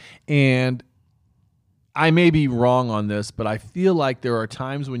bracket? Yep. And I may be wrong on this, but I feel like there are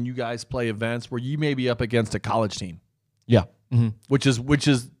times when you guys play events where you may be up against a college team, Yeah. Mm-hmm. which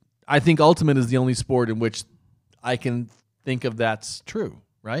is I think Ultimate is the only sport in which I can think of that's true,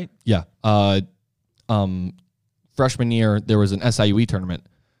 right? Yeah. Freshman year, there was an SIUE tournament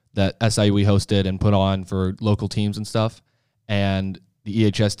that SIUE hosted and put on for local teams and stuff. And the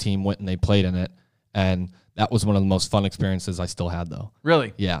EHS team went and they played in it. And that was one of the most fun experiences I still had, though.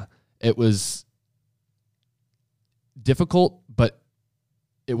 Really? Yeah. It was difficult, but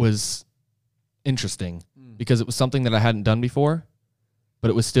it was interesting because it was something that I hadn't done before, but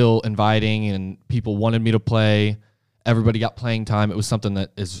it was still inviting and people wanted me to play. Everybody got playing time. It was something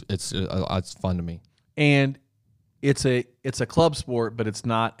that it's fun to me. And it's a club sport, but it's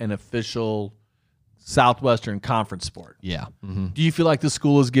not an official Southwestern Conference sport. Yeah. Mm-hmm. Do you feel like the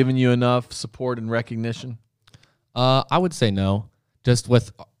school has given you enough support and recognition? I would say no. Just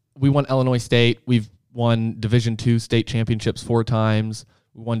we won Illinois State. We've won Division II state championships 4 times.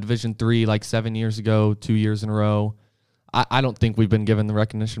 We won Division III like 7 years ago, 2 years in a row. I don't think we've been given the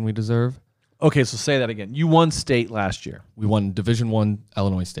recognition we deserve. Okay, so say that again. You won state last year. We won Division I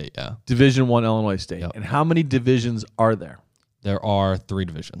Illinois State, yeah. Division I Illinois State. Yep. And how many divisions are there? There are 3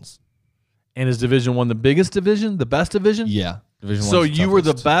 divisions. And is Division I the biggest division, the best division? Yeah. Division So I's you were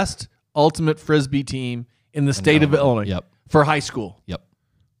the toughest. best ultimate Frisbee team in the state of Illinois. Yep. For high school. Yep.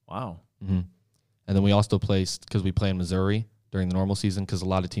 Wow. Mm-hmm. And then we also placed, because we play in Missouri during the normal season, because a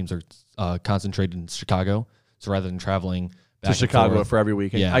lot of teams are concentrated in Chicago. So rather than traveling back To Chicago and forth, for every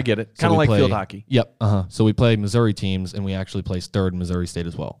weekend. Yeah. I get it. So Kind of we like play- field hockey. Yep. So we play Missouri teams, and we actually placed 3rd in Missouri State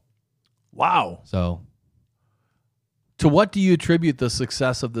as well. Wow. So To what do you attribute the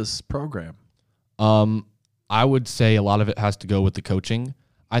success of this program? I would say a lot of it has to go with the coaching.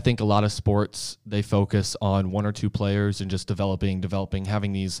 I think a lot of sports, they focus on 1 or 2 players and just developing,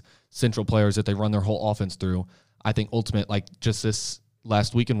 having these central players that they run their whole offense through. I think ultimate, like just this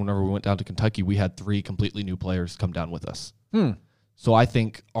last weekend, whenever we went down to Kentucky, we had 3 completely new players come down with us. So I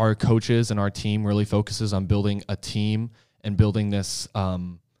think our coaches and our team really focuses on building a team and building this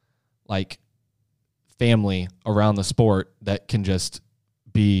like family around the sport that can just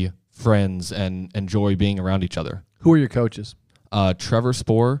be friends and enjoy being around each other. Who are your coaches? Trevor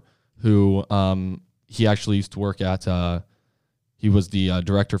Spohr, who he actually used to work at, he was the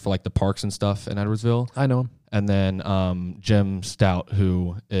director for like the parks and stuff in Edwardsville. I know him. And then Jim Stout,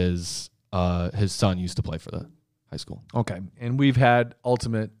 who is his son used to play for the high school. Okay. And we've had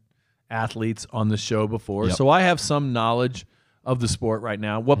ultimate athletes on the show before. Yep. So I have some knowledge of the sport right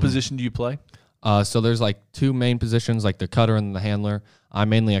now. What position do you play? So there's like 2 main positions, like the cutter and the handler. I'm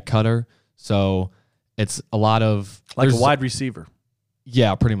mainly a cutter, so it's a lot of Like a there's- wide receiver.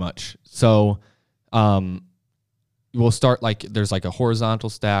 Yeah, pretty much. So we'll start like there's like a horizontal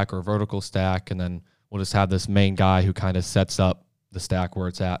stack or a vertical stack, and then we'll just have this main guy who kind of sets up the stack where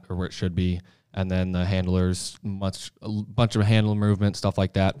it's at or where it should be, and then the handlers, a bunch of handle movement, stuff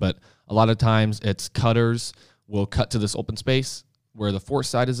like that. But a lot of times it's cutters will cut to this open space where the force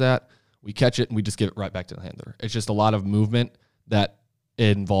side is at. We catch it and we just give it right back to the handler. It's just a lot of movement that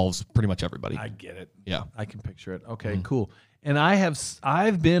involves pretty much everybody. I get it. Yeah. I can picture it. Okay, cool. And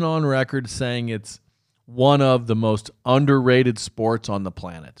I've been on record saying it's one of the most underrated sports on the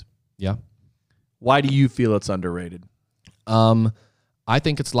planet. Yeah. Why do you feel it's underrated? I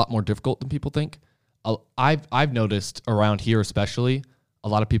think it's a lot more difficult than people think. I've noticed around here especially, a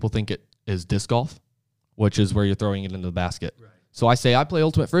lot of people think it is disc golf, which is where you're throwing it into the basket. Right. So I say I play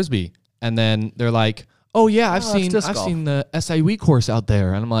ultimate frisbee, and then they're like, "Oh yeah, I've seen the SIE course out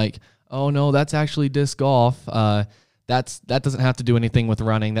there," and I'm like, "Oh no, that's actually disc golf. That doesn't have to do anything with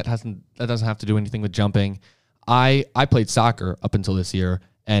running. That doesn't have to do anything with jumping." I played soccer up until this year,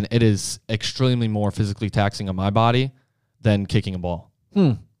 and it is extremely more physically taxing on my body than kicking a ball.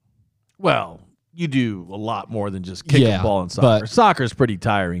 Well, you do a lot more than just kick a ball in soccer. but- Soccer's pretty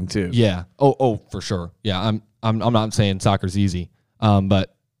tiring too. Yeah. Oh, for sure. Yeah. I'm not saying soccer's easy,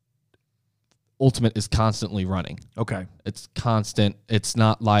 but ultimate is constantly running. Okay. It's constant. It's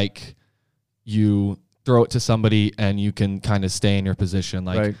not like you throw it to somebody and you can kind of stay in your position,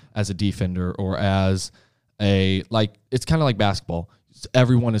 like Right. as a defender or as it's kind of like basketball.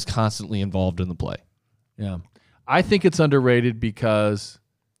 Everyone is constantly involved in the play. Yeah. I think it's underrated because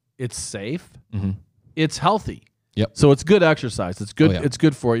it's safe. Mm-hmm. It's healthy. Yep. So it's good exercise. It's good. Oh, yeah. It's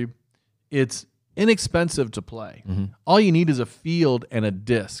good for you. It's inexpensive to play. Mm-hmm. All you need is a field and a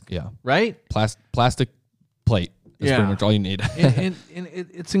disc. Yeah. Right? Plastic plate is Yeah. pretty much all you need. and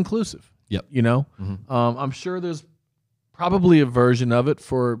it's inclusive. Yep. You know? Mm-hmm. I'm sure there's probably a version of it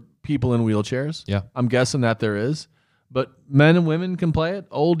for people in wheelchairs. Yeah. I'm guessing that there is. But men and women can play it,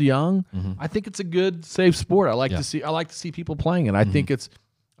 old, young. Mm-hmm. I think it's a good, safe sport. I like Yeah. to see people playing it. I think it's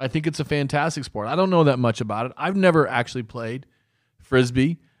a fantastic sport. I don't know that much about it. I've never actually played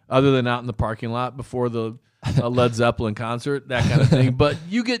frisbee other than out in the parking lot before the Led Zeppelin concert, that kind of thing. But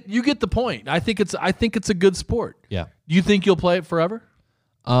you get the point. I think it's a good sport. Yeah. Do you think you'll play it forever?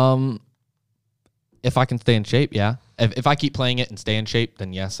 If I can stay in shape, yeah. If I keep playing it and stay in shape,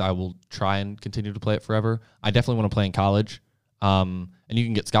 then yes, I will try and continue to play it forever. I definitely want to play in college. And you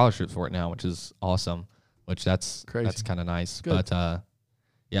can get scholarships for it now, which is awesome, which that's Crazy. That's kind of nice. Good. But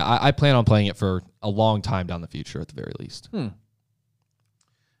yeah, I plan on playing it for a long time down the future at the very least.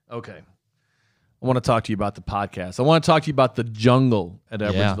 Okay. I want to talk to you about the podcast. I want to talk to you about the jungle at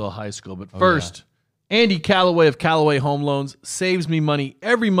Yeah. Edwardsville High School. But Oh, first, Andy Calloway of Calloway Home Loans saves me money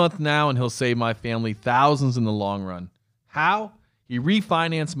every month now, and he'll save my family thousands in the long run. How? He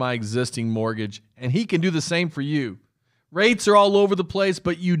refinanced my existing mortgage, and he can do the same for you. Rates are all over the place,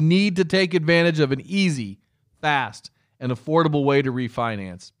 but you need to take advantage of an easy, fast, and affordable way to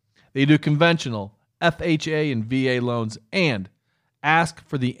refinance. They do conventional, FHA, and VA loans, and ask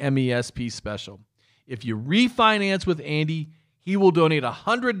for the MESP special. If you refinance with Andy, he will donate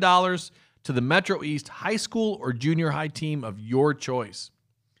 $100 to the Metro East high school or junior high team of your choice.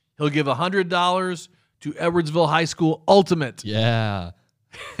 He'll give $100 to Edwardsville High School Ultimate. Yeah.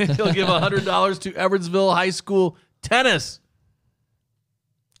 He'll give $100 to Edwardsville High School Tennis.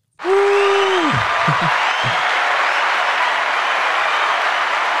 Woo!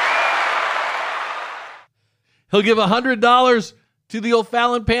 He'll give $100 to the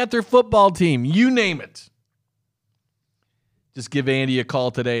O'Fallon Panther football team. You name it. Just give Andy a call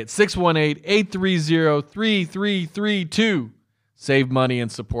today at 618-830-3332. Save money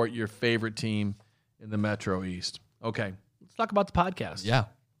and support your favorite team in the Metro East. Okay, let's talk about the podcast. Yeah.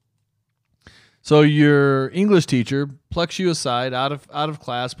 So your English teacher plucks you aside out of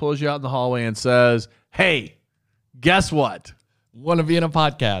class, pulls you out in the hallway and says, "Hey, guess what? Want to be in a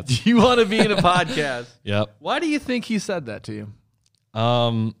podcast." You want to be in a podcast." Yep. Why do you think he said that to you?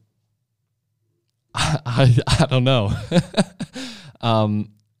 I don't know.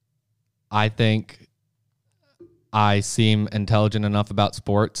 I think I seem intelligent enough about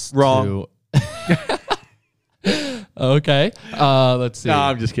sports. Wrong. Okay. Let's see. No,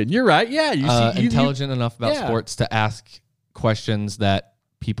 I'm just kidding. You're right. Yeah, you see, intelligent enough about yeah. sports to ask questions that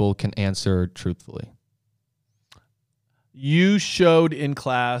people can answer truthfully. You showed in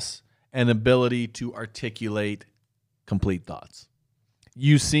class an ability to articulate complete thoughts.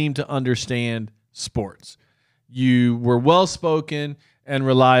 You seem to understand sports. You were well-spoken and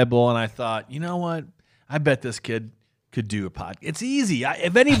reliable, and I thought, you know what? I bet this kid could do a podcast. It's easy.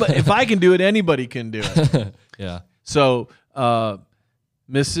 If I can do it, anybody can do it. Yeah. So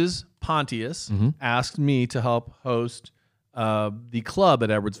Mrs. Pontius asked me to help host the club at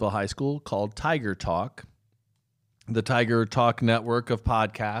Edwardsville High School called Tiger Talk, the Tiger Talk network of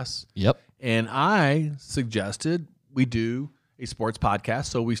podcasts. Yep. And I suggested we do a sports podcast.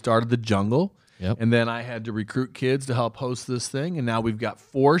 So we started The Jungle. Yep. And then I had to recruit kids to help host this thing. And now we've got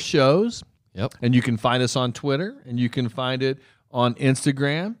 4 shows. Yep. And you can find us on Twitter, and you can find it on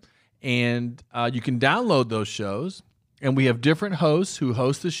Instagram, and you can download those shows. And we have different hosts who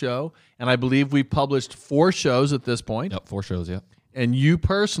host the show. And I believe we published 4 shows at this point. Yep. 4 shows. Yep. And you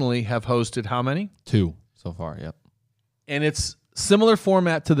personally have hosted how many? 2 so far. Yep. And it's similar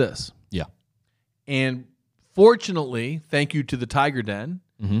format to this. Yeah. And fortunately, thank you to the Tiger Den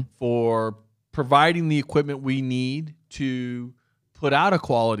for providing the equipment we need to put out a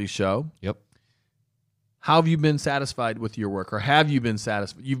quality show. Yep. How have you been satisfied with your work, or have you been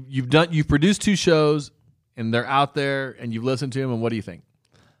satisfied? You've produced 2 shows, and they're out there, and you've listened to them. And what do you think?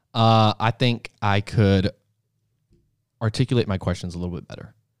 I think I could articulate my questions a little bit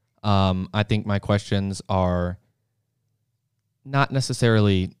better. I think my questions are not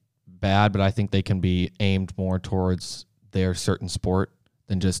necessarily bad, but I think they can be aimed more towards their certain sport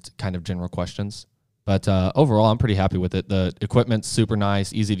than just kind of general questions. But overall, I'm pretty happy with it. The equipment's super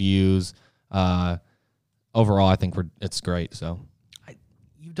nice, easy to use. Overall, I think it's great. So,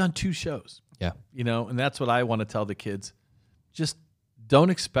 You've done 2 shows. yeah, And that's what I want to tell the kids. Just don't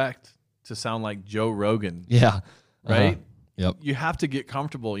expect to sound like Joe Rogan, yeah, right? Yep. You have to get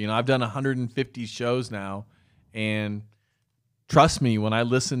comfortable. I've done 150 shows now, and trust me, when I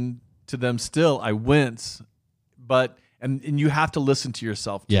listen to them still, I wince. But and you have to listen to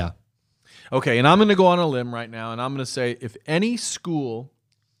yourself too. Yeah. Okay, and I'm going to go on a limb right now, and I'm going to say if any school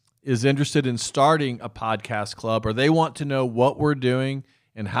is interested in starting a podcast club, or they want to know what we're doing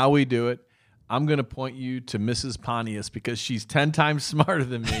and how we do it, I'm going to point you to Mrs. Pontius, because she's 10 times smarter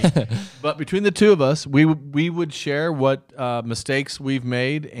than me. But between the 2 of us, we would share what mistakes we've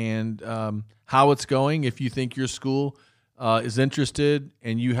made and how it's going. If you think your school is interested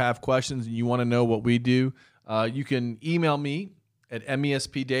and you have questions and you want to know what we do, you can email me at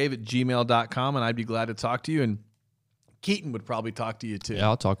mespdave@gmail.com, and I'd be glad to talk to you. And Keaton would probably talk to you too. Yeah,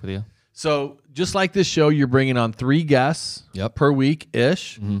 I'll talk with you. So just like this show, you're bringing on 3 guests Yep. per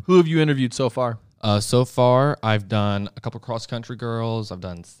week-ish. Who have you interviewed so far? So far, I've done a couple cross-country girls. I've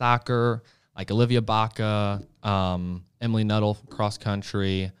done soccer, like Olivia Baca, Emily Nuttall,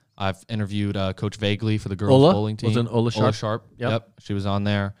 cross-country. I've interviewed Coach Vagley for the girls Ola? bowling team. Was it Ola Sharp? Yep. She was on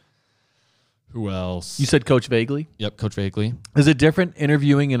there. Who else? You said Coach Vagley. Yep, Coach Vagley. Is it different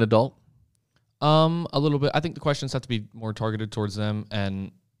interviewing an adult? A little bit. I think the questions have to be more targeted towards them,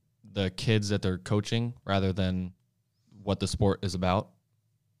 and the kids that they're coaching rather than what the sport is about.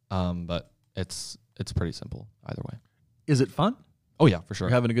 But it's pretty simple either way. Is it fun? Oh yeah, for sure.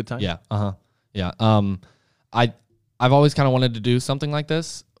 You're having a good time? Yeah. Yeah. I've always kind of wanted to do something like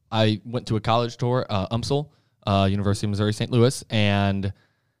this. I went to a college tour, UMSL, University of Missouri St. Louis, and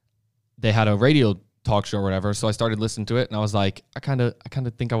they had a radio talk show or whatever. So I started listening to it, and I was like, I kind of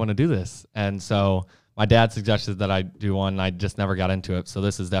think I want to do this. And so my dad suggested that I do one, and I just never got into it. So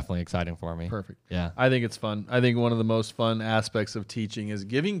this is definitely exciting for me. Perfect. Yeah. I think it's fun. I think one of the most fun aspects of teaching is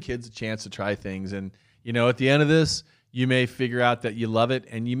giving kids a chance to try things. And, at the end of this, you may figure out that you love it,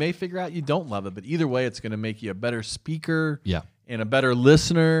 and you may figure out you don't love it. But either way, it's going to make you a better speaker. Yeah. And a better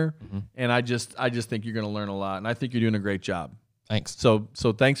listener, and I just think you're going to learn a lot, and I think you're doing a great job. Thanks. So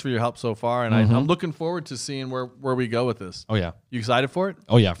thanks for your help so far, and I'm looking forward to seeing where we go with this. Oh yeah. You excited for it?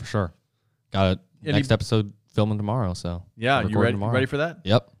 Oh yeah, for sure. Got it. Next episode filming tomorrow. So yeah, you ready? Ready for that?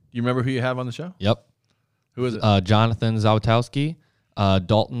 Yep. You remember who you have on the show? Yep. Who is it? Jonathan Zawitowski,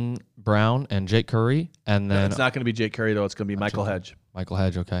 Dalton Brown, and Jake Curry, and then It's not going to be Jake Curry though. It's going to be Michael Hedge. Michael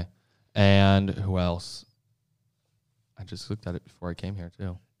Hedge. Okay. And who else? I just looked at it before I came here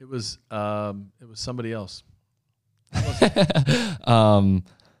too. It was somebody else. Well,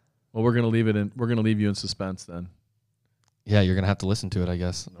 we're gonna leave you in suspense then. Yeah, you're gonna have to listen to it, I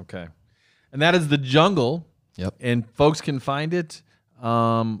guess. Okay. And that is The Jungle. Yep. And folks can find it. We're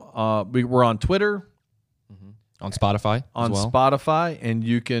on Twitter, on Spotify, on Spotify, and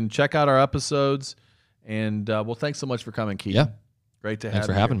you can check out our episodes. And thanks so much for coming, Keaton. Yeah. Great to have you. Thanks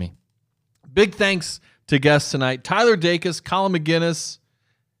for having me. Big thanks to guests tonight: Tyler Dacus, Colin McGinnis,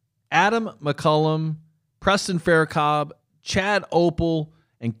 Adam McCullum, Preston Faircobb, Chad Opal,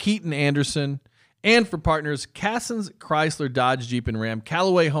 and Keaton Anderson. And for partners, Cassins Chrysler Dodge Jeep and Ram,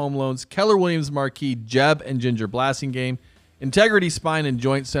 Callaway Home Loans, Keller Williams Marquee, Jeb and Ginger Blasting Integrity Spine and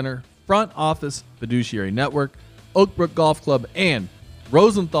Joint Center, Front Office Fiduciary Network, Oakbrook Golf Club, and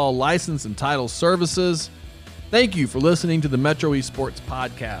Rosenthal License and Title Services. Thank you for listening to the Metro East Sports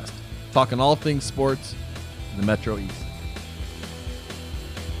Podcast, talking all things sports in the Metro East.